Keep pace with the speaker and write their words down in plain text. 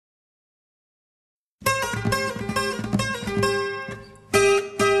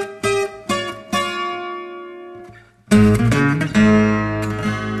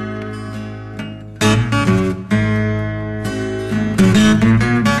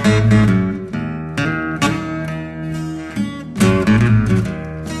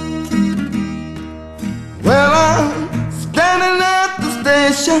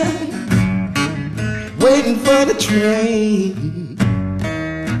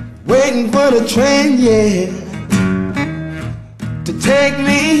waiting for the train, yeah, to take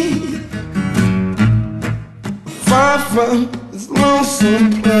me far from this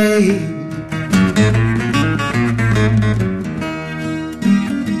lonesome place.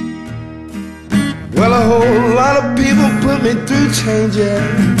 Well, a whole lot of people put me through change, yeah.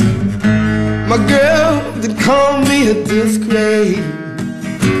 My girl did call me a disgrace.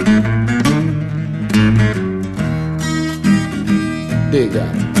 Big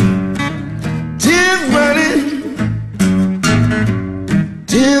guy.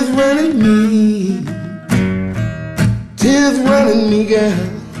 Tears running me, tears running me, girl,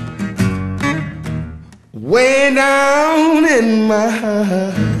 way down in my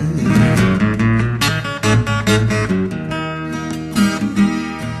heart.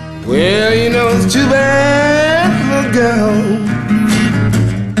 Well, you know it's too bad, little girl,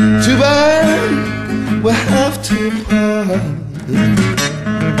 too bad we'll have to part.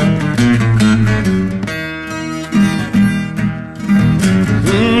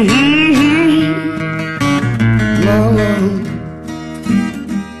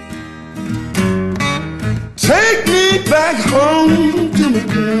 Take me back home to my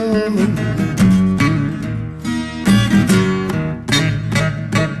girl.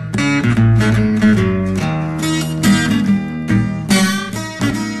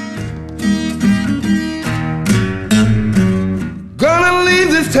 Gonna leave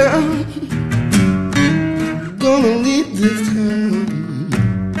this town, gonna leave this town,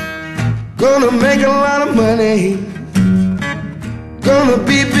 gonna make a lot of money, gonna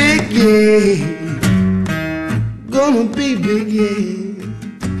be big, yeah, gonna be big, yeah,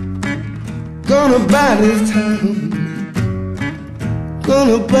 gonna buy this town,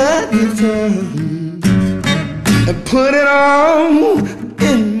 gonna buy this town, and put it all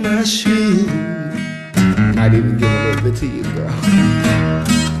in my shoe. Might even give a little bit to you, girl.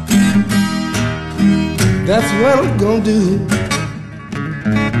 That's what I'm gonna do.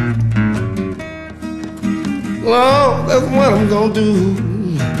 Oh, that's what I'm gonna do.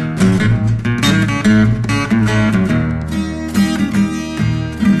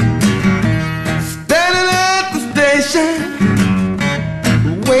 Standing at the station,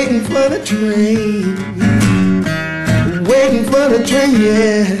 waiting for the train, waiting for the train,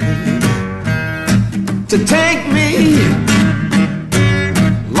 yeah, to take me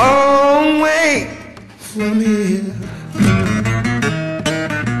long way from here.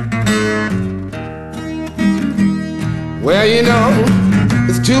 Well, you know,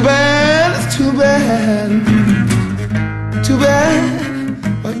 it's too bad, it's too bad, too bad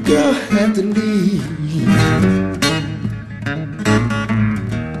my girl had to leave.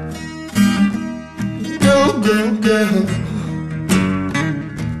 Go, go, go,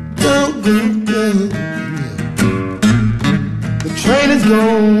 go, go, go. The train is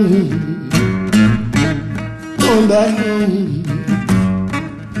gone, going back home.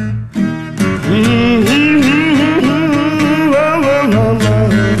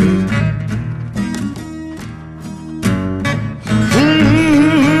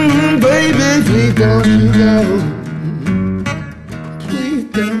 Baby, please don't you go, please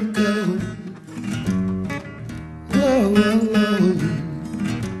don't go. Oh, oh, oh.